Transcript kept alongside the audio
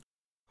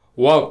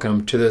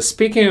Welcome to the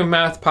Speaking of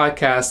Math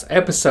podcast,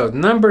 episode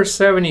number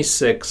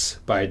 76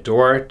 by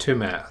Door to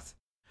Math.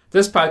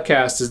 This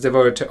podcast is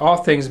devoted to all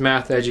things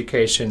math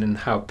education and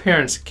how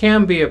parents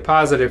can be a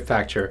positive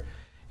factor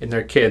in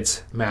their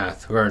kids'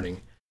 math learning.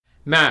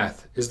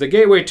 Math is the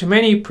gateway to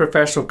many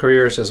professional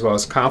careers as well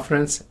as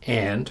confidence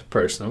and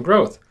personal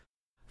growth.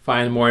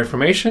 Find more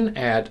information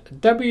at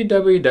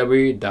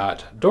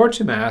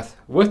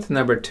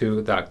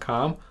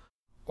www.doortomath2.com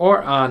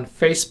or on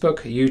Facebook,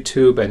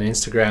 YouTube, and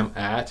Instagram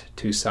at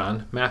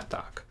Tucson Math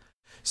Doc.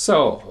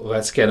 So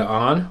let's get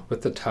on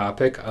with the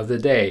topic of the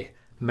day,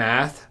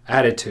 math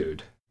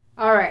attitude.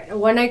 All right,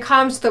 when it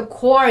comes to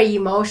core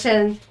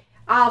emotion,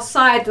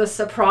 outside the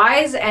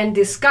surprise and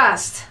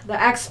disgust, the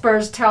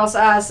experts tells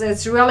us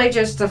it's really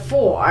just the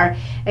four.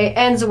 It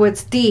ends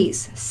with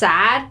D's: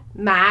 sad,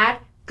 mad,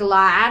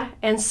 glad,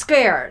 and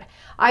scared.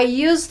 I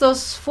use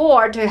those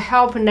four to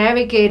help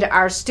navigate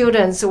our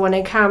students when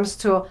it comes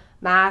to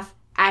math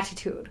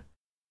attitude.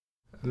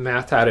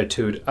 Math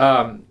attitude.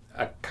 I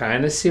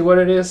kind of see what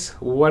it is.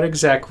 What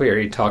exactly are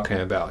you talking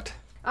about?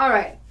 All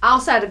right,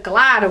 outside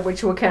glad,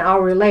 which we can all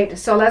relate.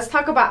 So let's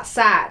talk about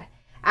sad.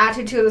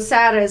 Attitude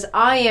sad is,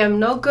 I am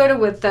no good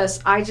with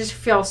this. I just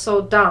feel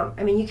so dumb.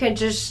 I mean, you can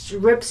just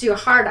rips your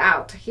heart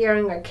out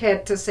hearing a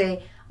kid to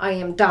say, I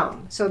am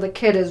dumb. So the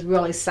kid is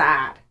really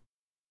sad.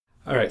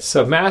 All right,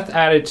 so math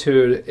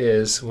attitude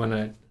is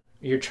when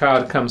your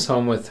child comes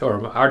home with,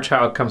 or our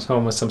child comes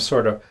home with some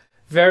sort of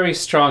very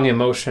strong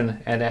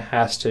emotion, and it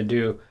has to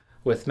do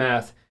with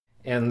math,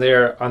 and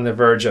they're on the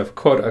verge of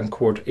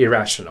quote-unquote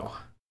irrational.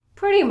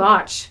 Pretty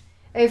much.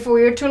 If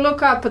we were to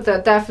look up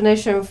the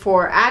definition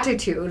for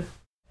attitude.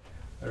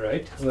 All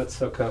right, let's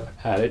look up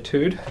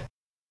attitude.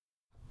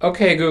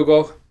 Okay,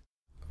 Google,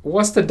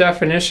 what's the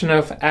definition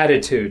of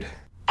attitude?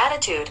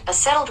 Attitude, a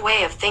settled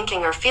way of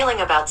thinking or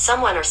feeling about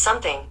someone or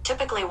something,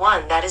 typically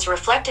one that is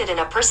reflected in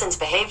a person's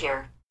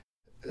behavior.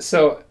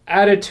 So,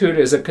 attitude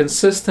is a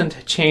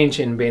consistent change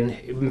in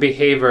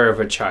behavior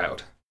of a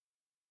child.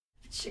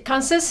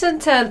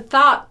 Consistent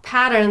thought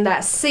pattern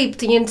that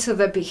seeped into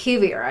the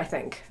behavior, I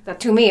think. That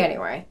to me,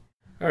 anyway.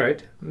 All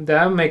right,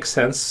 that makes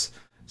sense.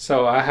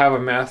 So, I have a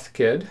math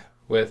kid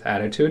with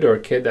attitude, or a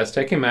kid that's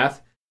taking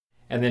math,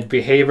 and then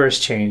behavior has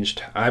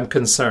changed. I'm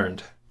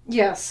concerned.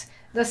 Yes.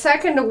 The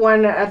second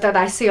one that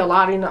I see a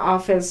lot in the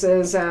office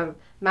is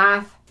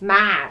math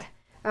mad.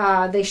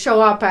 They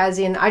show up as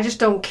in, I just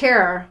don't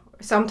care.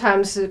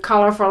 Sometimes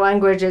colorful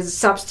language is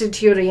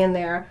substituted in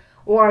there.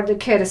 Or the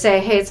kid say,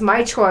 hey, it's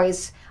my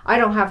choice. I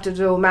don't have to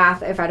do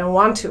math if I don't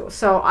want to.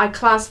 So I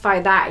classify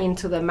that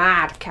into the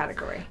mad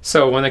category.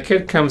 So when a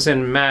kid comes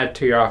in mad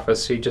to your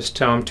office, you just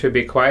tell him to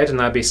be quiet and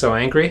not be so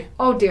angry?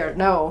 Oh dear,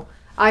 no.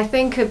 I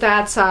think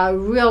that's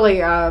really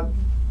a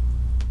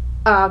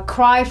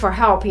cry for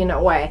help in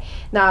a way.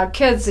 Now,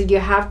 kids, you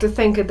have to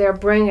think their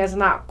brain is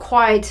not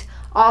quite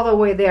all the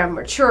way there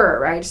mature,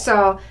 right?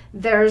 So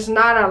there's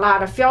not a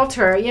lot of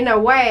filter. In a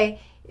way,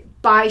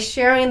 by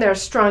sharing their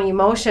strong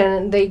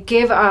emotion, they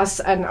give us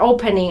an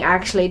opening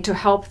actually to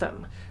help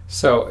them.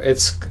 So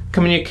it's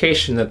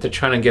communication that they're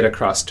trying to get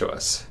across to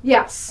us.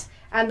 Yes.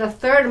 And the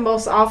third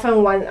most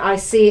often one I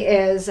see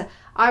is,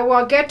 I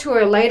will get to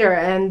it later,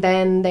 and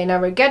then they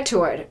never get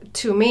to it.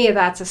 To me,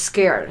 that's a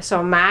scared.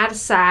 So mad,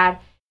 sad,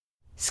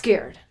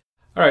 scared.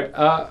 All right,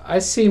 I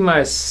see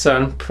my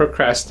son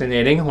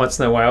procrastinating once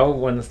in a while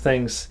when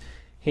things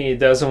he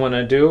doesn't want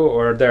to do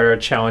or they're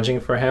challenging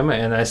for him,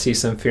 and I see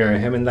some fear in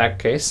him in that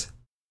case.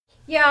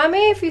 Yeah, I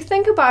mean, if you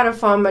think about it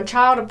from a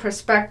child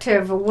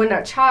perspective, when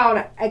a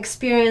child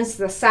experiences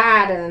the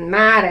sad and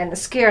mad and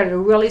scared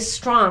really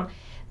strong,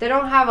 they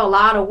don't have a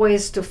lot of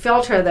ways to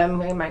filter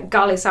them. I mean,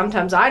 golly,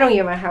 sometimes I don't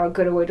even have a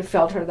good way to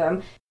filter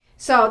them.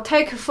 So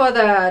take for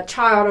the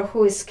child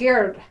who is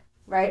scared,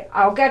 right?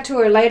 I'll get to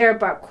it later,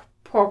 but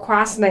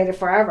procrastinated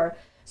forever.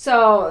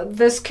 So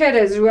this kid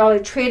is really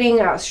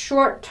treating a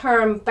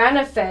short-term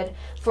benefit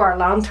for a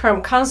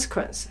long-term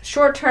consequence.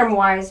 Short-term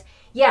wise,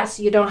 yes,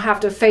 you don't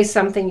have to face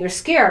something you're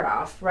scared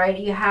of, right?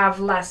 You have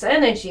less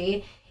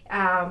energy,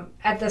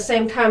 at the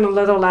same time a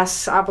little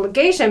less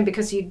obligation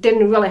because you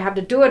didn't really have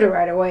to do it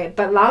right away.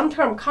 But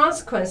long-term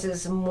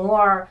consequences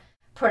more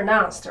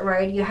pronounced,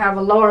 right? You have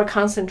a lower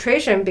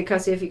concentration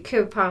because if you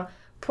keep on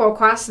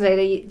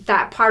procrastinating,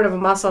 that part of a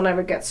muscle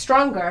never gets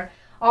stronger.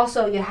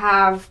 Also, you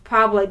have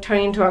probably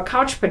turned into a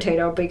couch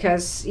potato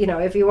because,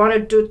 if you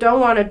don't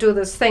want to do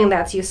this thing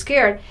that's you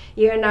scared,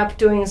 you end up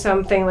doing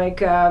something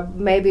like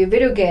maybe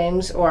video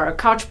games or a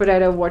couch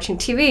potato watching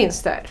TV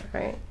instead,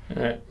 right?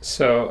 All right.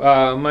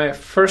 So my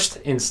first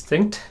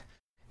instinct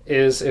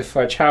is if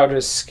a child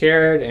is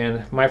scared,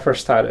 and my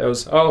first thought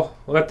was,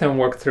 let them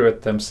work through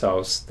it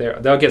themselves.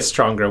 They'll get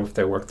stronger if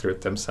they work through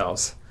it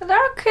themselves. There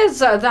are kids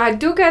that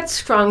do get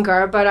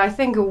stronger, but I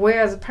think we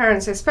as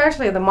parents,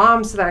 especially the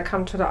moms that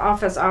come to the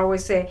office,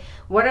 always say,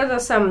 what are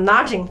some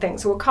nudging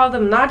things? We'll call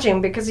them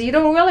nudging because you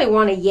don't really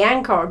want to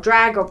yank or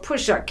drag or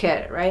push a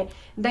kid, right?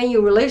 Then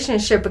your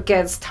relationship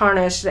gets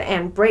tarnished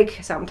and break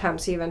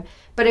sometimes even.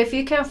 But if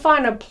you can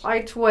find a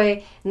polite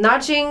way,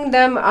 nudging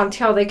them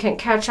until they can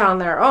catch on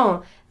their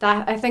own,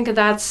 I think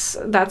that's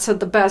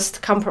the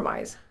best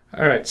compromise.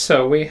 All right,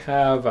 so we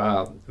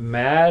have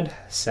mad,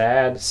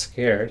 sad,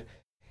 scared.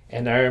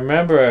 And I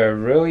remember a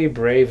really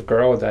brave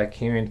girl that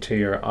came into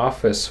your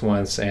office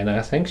once, and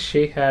I think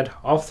she had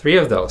all three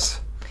of those.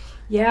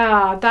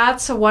 Yeah,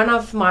 that's one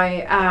of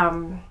my,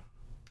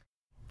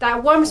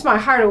 that warms my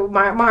heart.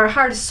 My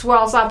heart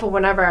swells up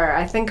whenever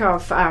I think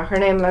of her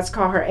name. Let's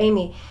call her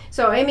Amy.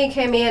 So Amy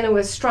came in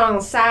with strong,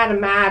 sad,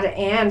 mad,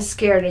 and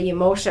scared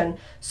emotion.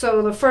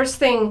 So the first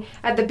thing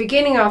at the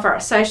beginning of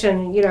our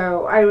session,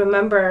 I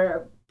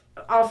remember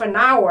of an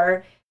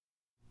hour,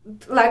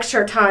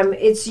 lecture time,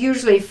 it's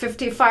usually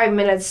 55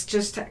 minutes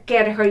just to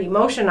get her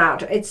emotion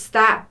out. It's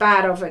that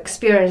bad of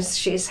experience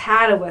she's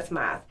had with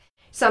math.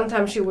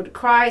 Sometimes she would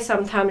cry,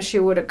 sometimes she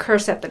would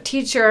curse at the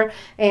teacher,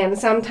 and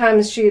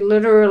sometimes she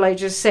literally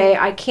just say,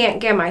 I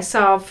can't get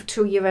myself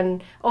to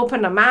even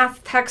open a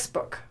math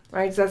textbook,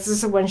 right? This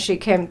is when she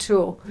came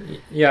to.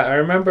 Yeah, I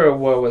remember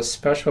what was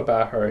special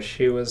about her.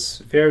 She was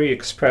very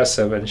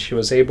expressive, and she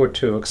was able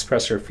to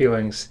express her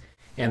feelings,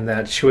 and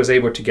that she was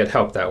able to get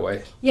help that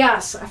way.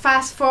 Yes,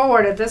 fast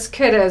forward, this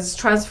kid's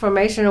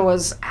transformation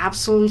was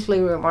absolutely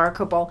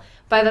remarkable.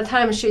 By the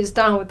time she's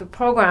done with the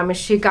program,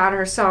 she got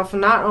herself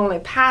not only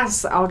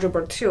past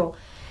Algebra 2,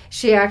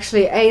 she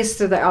actually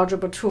aced the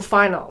Algebra 2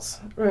 finals.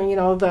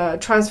 The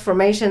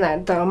transformation,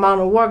 that the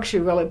amount of work she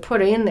really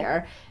put in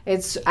there,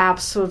 it's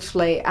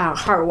absolutely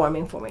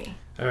heartwarming for me.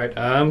 All right,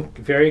 I'm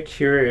very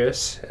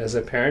curious as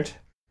a parent,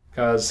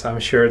 because I'm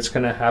sure it's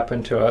going to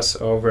happen to us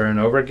over and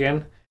over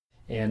again,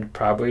 and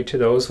probably to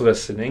those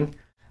listening.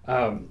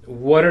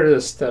 What were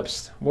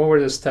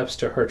the steps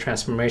to her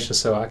transformation,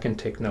 so I can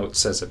take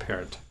notes as a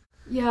parent?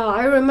 Yeah,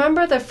 I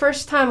remember the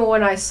first time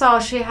when I saw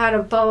she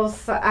had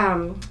both,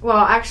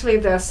 actually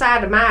the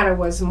sad matter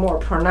was more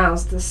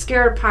pronounced. The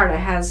scared part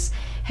has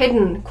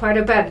hidden quite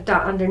a bit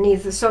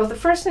underneath. So the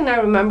first thing I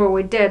remember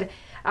we did,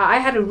 I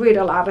had to read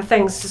a lot of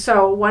things.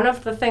 So one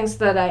of the things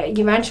that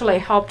eventually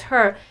helped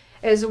her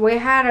is we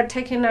had her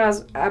taking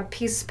a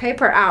piece of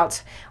paper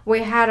out.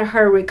 We had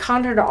her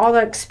recounted all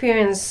the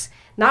experience,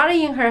 not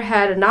in her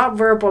head, not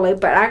verbally,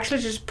 but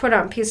actually just put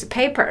on a piece of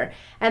paper.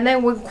 And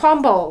then we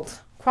crumbled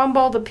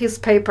the piece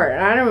of paper.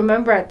 And I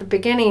remember at the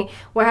beginning,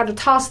 we had to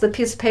toss the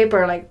piece of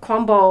paper, like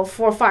crumble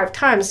 4 or 5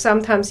 times,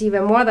 sometimes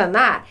even more than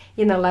that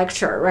in a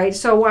lecture, right?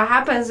 So what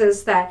happens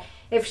is that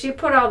if she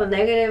put all the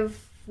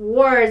negative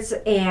words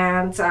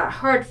and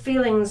hurt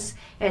feelings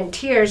and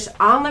tears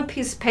on the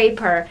piece of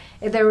paper,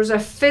 there was a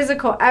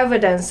physical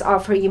evidence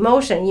of her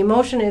emotion.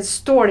 Emotion is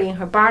stored in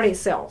her body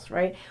cells,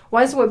 right?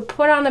 Once we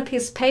put on the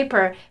piece of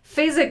paper,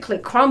 physically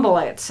crumble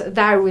it,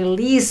 that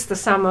released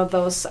some of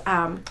those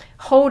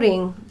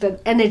holding the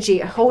energy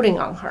holding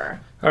on her.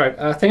 All right,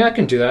 I think I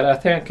can do that. I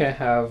think I can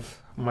have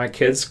my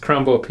kids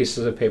crumble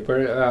pieces of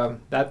paper.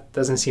 That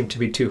doesn't seem to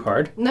be too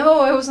hard.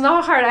 No, it was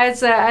not hard.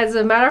 As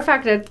a matter of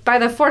fact, by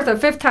the 4th or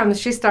 5th time,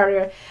 she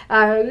started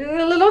a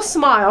little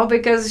smile,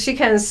 because she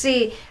can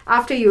see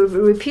after you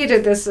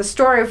repeated this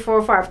story 4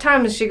 or 5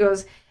 times, she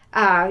goes,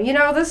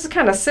 this is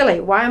kind of silly.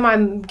 Why am I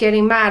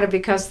getting mad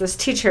because this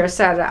teacher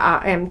said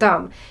I am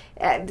dumb?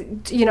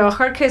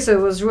 Her case, it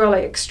was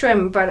really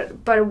extreme, but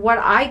what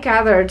I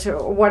gathered,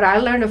 what I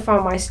learned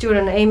from my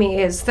student Amy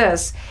is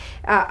this.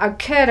 A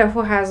kid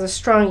who has a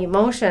strong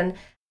emotion,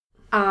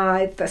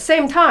 at the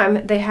same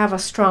time, they have a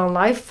strong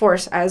life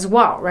force as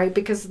well, right?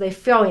 Because they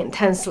feel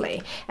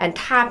intensely, and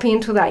tap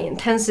into that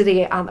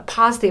intensity on the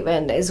positive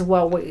end is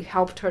what we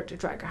helped her to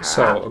drag her out.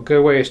 So a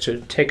good way is to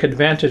take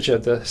advantage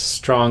of the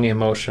strong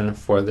emotion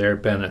for their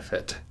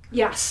benefit.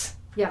 Yes.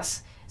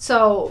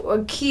 So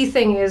a key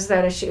thing is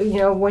that she,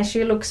 when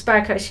she looks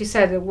back, she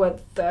said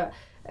what the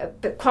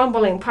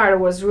crumbling part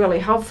was really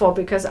helpful,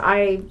 because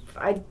I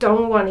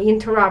don't want to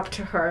interrupt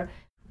her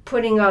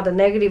putting all the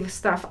negative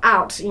stuff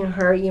out in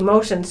her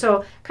emotion.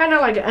 So kind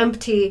of like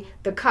empty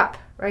the cup,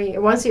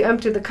 right? Once you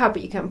empty the cup,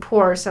 you can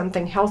pour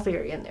something healthier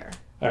in there.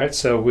 All right,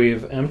 so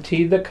we've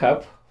emptied the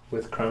cup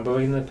with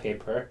crumbling the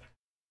paper.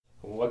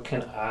 What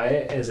can I,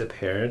 as a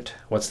parent,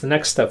 what's the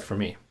next step for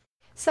me?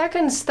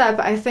 Second step,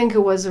 I think it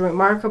was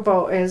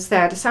remarkable, is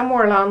that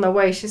somewhere along the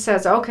way she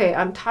says, okay,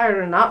 I'm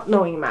tired of not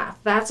knowing math.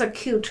 That's a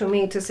cue to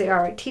me to say,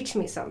 all right, teach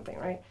me something,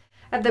 right?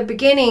 At the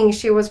beginning,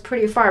 she was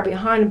pretty far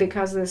behind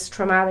because of this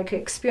traumatic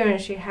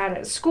experience she had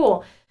at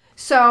school.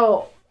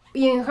 So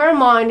in her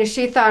mind,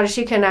 she thought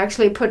she can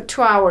actually put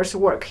 2 hours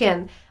work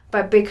in.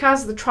 But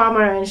because of the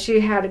trauma and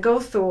she had to go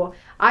through,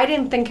 I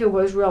didn't think it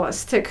was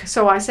realistic.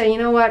 So I said, you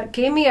know what,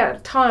 give me a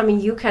time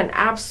you can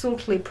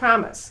absolutely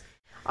promise.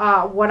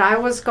 What I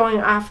was going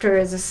after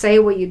is say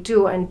what you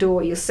do and do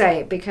what you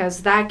say,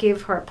 because that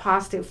gave her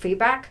positive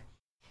feedback.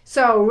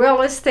 So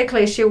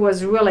realistically, she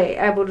was really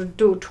able to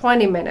do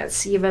 20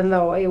 minutes, even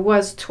though it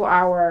was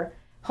 2-hour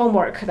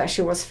homework that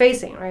she was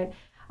facing, right?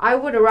 I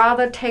would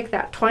rather take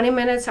that 20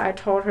 minutes, I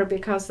told her,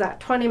 because that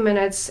 20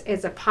 minutes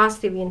is a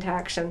positive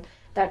interaction.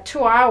 That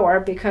 2 hour,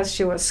 because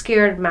she was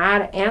scared,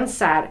 mad, and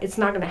sad, it's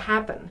not going to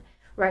happen,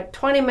 right?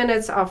 20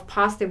 minutes of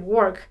positive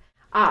work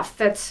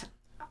fits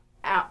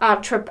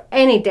outtrip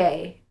any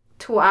day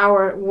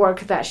 2-hour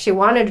work that she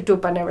wanted to do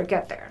but never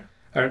get there.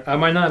 I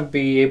might not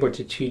be able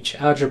to teach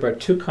Algebra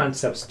 2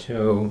 concepts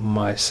to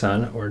my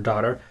son or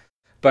daughter,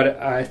 but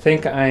I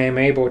think I am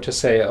able to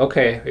say,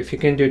 okay, if you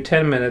can do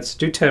 10 minutes,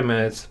 do 10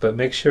 minutes, but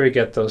make sure you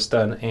get those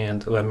done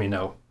and let me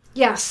know.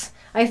 Yes.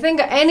 I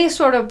think any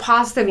sort of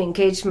positive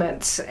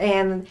engagement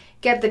and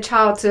get the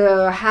child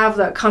to have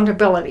the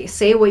accountability.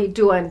 Say what you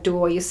do and do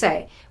what you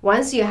say.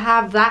 Once you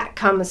have that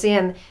comes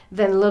in,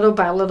 then little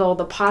by little,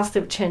 the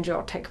positive change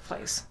will take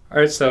place. All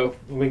right, so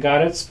we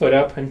got it split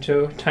up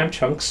into time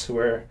chunks.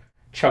 We're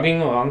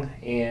chugging along,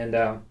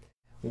 and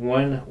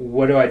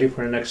what do I do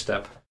for the next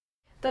step?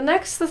 The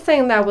next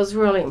thing that was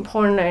really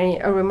important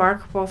and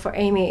remarkable for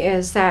Amy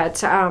is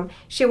that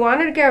she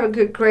wanted to get a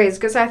good grades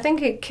because I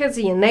think kids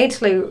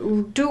innately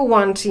do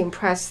want to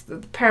impress the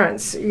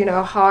parents,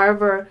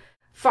 however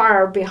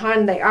far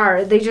behind they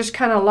are. They just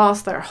kind of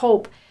lost their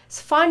hope.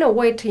 So find a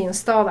way to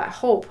install that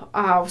hope.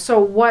 So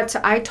what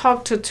I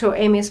talked to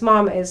Amy's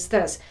mom is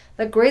this.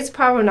 The grades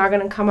probably not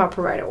going to come up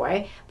right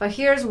away, but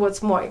here's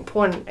what's more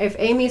important. If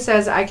Amy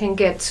says I can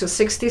get to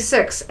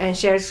 66 and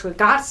she actually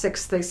got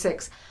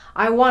 66,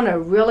 I want a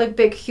really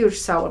big, huge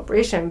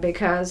celebration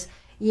because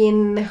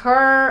in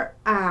her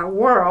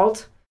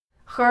world,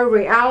 her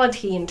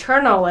reality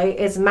internally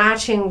is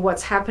matching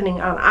what's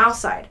happening on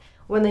outside.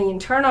 When the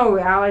internal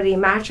reality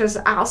matches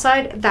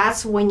outside,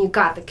 that's when you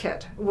got the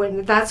kid.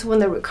 That's when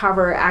the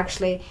recovery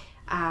actually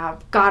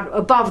got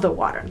above the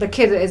water. The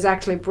kid is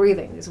actually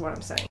breathing, is what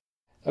I'm saying.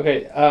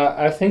 Okay,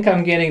 I think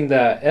I'm getting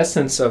the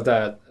essence of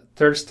that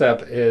third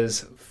step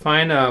is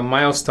find a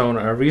milestone,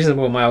 a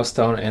reasonable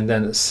milestone, and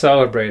then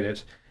celebrate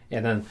it.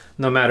 And then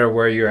no matter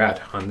where you're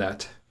at on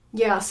that.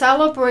 Yeah,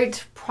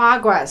 celebrate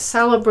progress,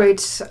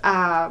 celebrate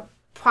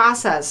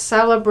process,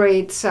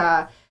 celebrate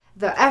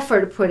the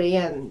effort put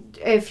in.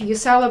 If you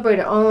celebrate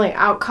only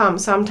outcome,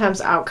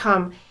 sometimes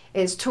outcome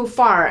is too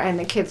far and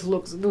the kids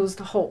lose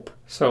the hope.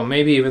 So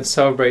maybe even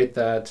celebrate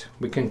that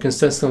we can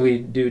consistently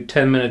do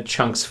 10-minute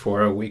chunks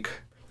for a week.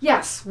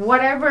 Yes,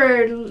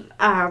 whatever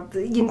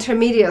the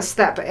intermediate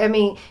step. I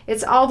mean,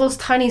 it's all those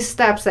tiny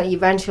steps that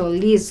eventually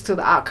leads to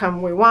the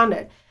outcome we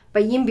wanted.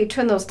 But in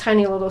between those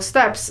tiny little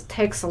steps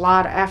takes a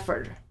lot of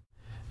effort.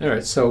 All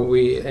right, so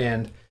we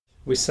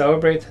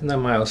celebrate the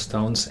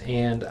milestones,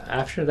 and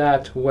after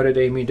that, what did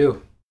Amy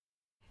do?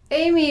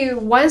 Amy,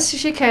 once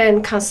she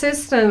can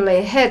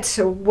consistently hit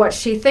what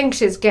she thinks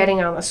she's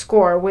getting on the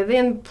score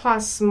within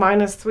plus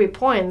minus 3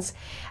 points,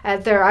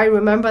 I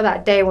remember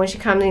that day when she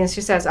comes in and she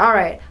says, all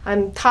right,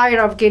 I'm tired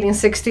of getting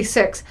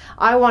 66.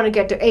 I want to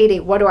get to 80.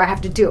 What do I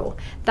have to do?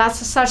 That's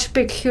such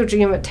big, huge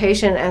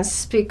invitation and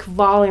speak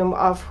volume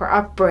of her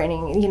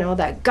upbringing,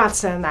 that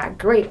guts and that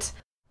grit.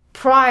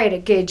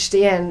 Pride kicked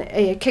in,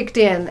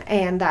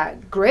 and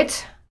that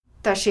grit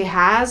that she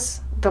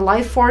has, the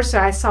life force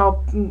I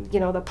saw,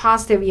 the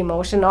positive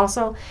emotion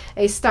also,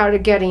 it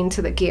started getting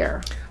into the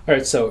gear. All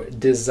right, so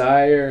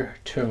desire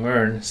to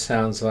learn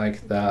sounds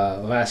like the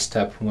last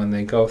step. When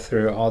they go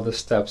through all the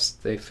steps,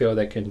 they feel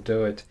they can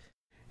do it,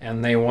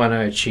 and they want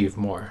to achieve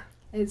more.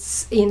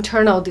 It's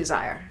internal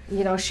desire.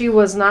 She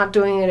was not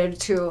doing it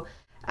to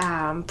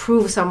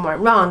prove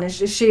someone wrong.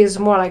 She is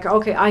more like,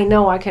 okay, I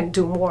know I can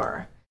do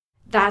more.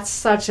 That's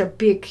such a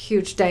big,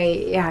 huge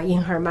day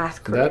in her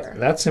math career.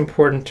 That's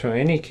important to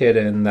any kid,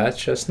 and that's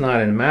just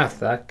not in math.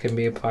 That can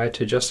be applied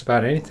to just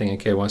about anything a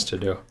kid wants to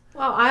do.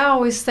 Well, I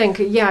always think,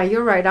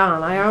 you're right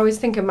on. I always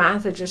think of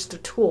math is just a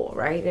tool,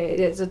 right?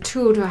 It is a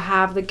tool to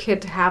have the kid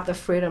to have the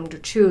freedom to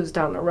choose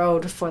down the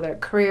road for their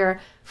career,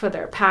 for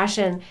their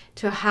passion,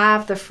 to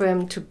have the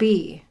freedom to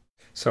be.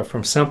 So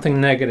from something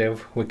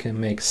negative, we can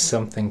make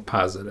something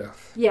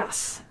positive.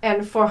 Yes.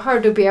 And for her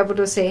to be able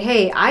to say,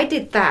 hey, I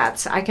did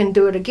that, I can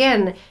do it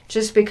again.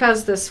 Just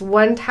because this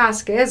one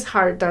task is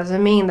hard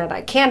doesn't mean that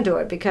I can't do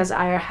it because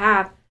I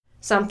have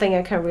something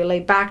I can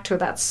relate back to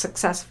that's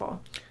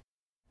successful.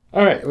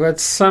 All right,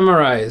 let's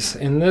summarize.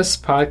 In this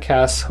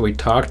podcast, we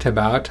talked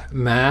about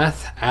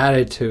math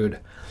attitude.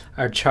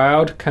 Our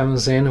child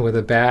comes in with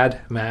a bad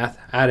math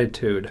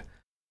attitude.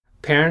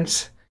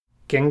 Parents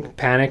can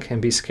panic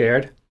and be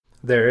scared.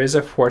 There is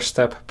a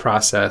 4-step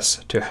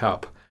process to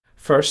help.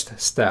 First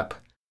step,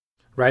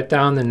 write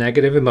down the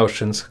negative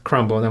emotions,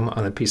 crumble them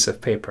on a piece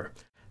of paper.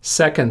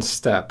 Second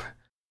step,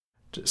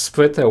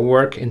 split the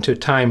work into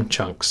time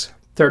chunks.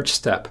 Third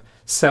step,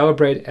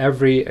 celebrate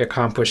every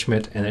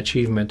accomplishment and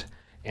achievement.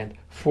 And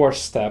fourth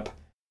step,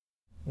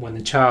 when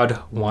the child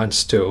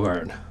wants to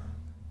learn.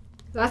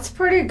 That's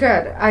pretty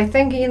good. I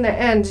think in the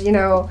end,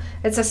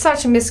 it's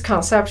such a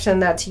misconception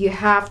that you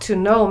have to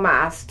know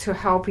math to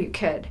help your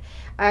kid.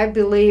 I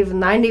believe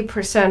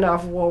 90%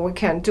 of what we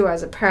can do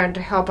as a parent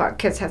to help our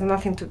kids has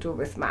nothing to do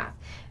with math.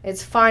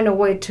 It's find a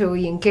way to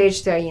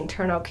engage their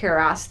internal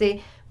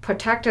curiosity,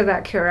 protect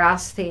that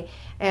curiosity,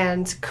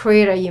 and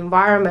create an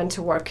environment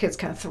where kids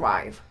can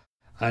thrive.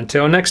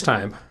 Until next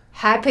time.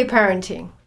 Happy parenting.